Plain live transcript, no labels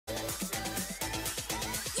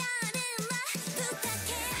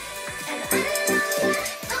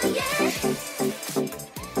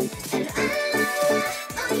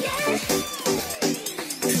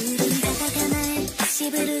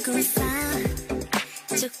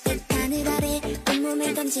쭉 하늘 아래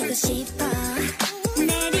온몸을 던지고 싶어.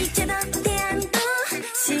 내리쬐던 태양도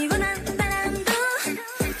시원한 바람도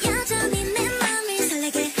여전히 내 맘을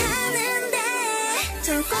설레게 하는데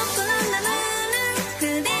저 꼼꼼한 나무는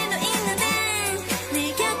그대로 있는데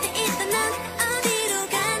내 곁에 있던 넌 어디로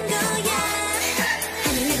간 거야.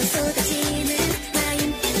 하늘로 쏟아지는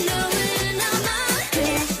와인빛 노을 넘어 그래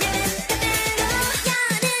그대로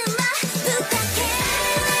여름아 부탁해.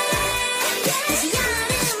 다시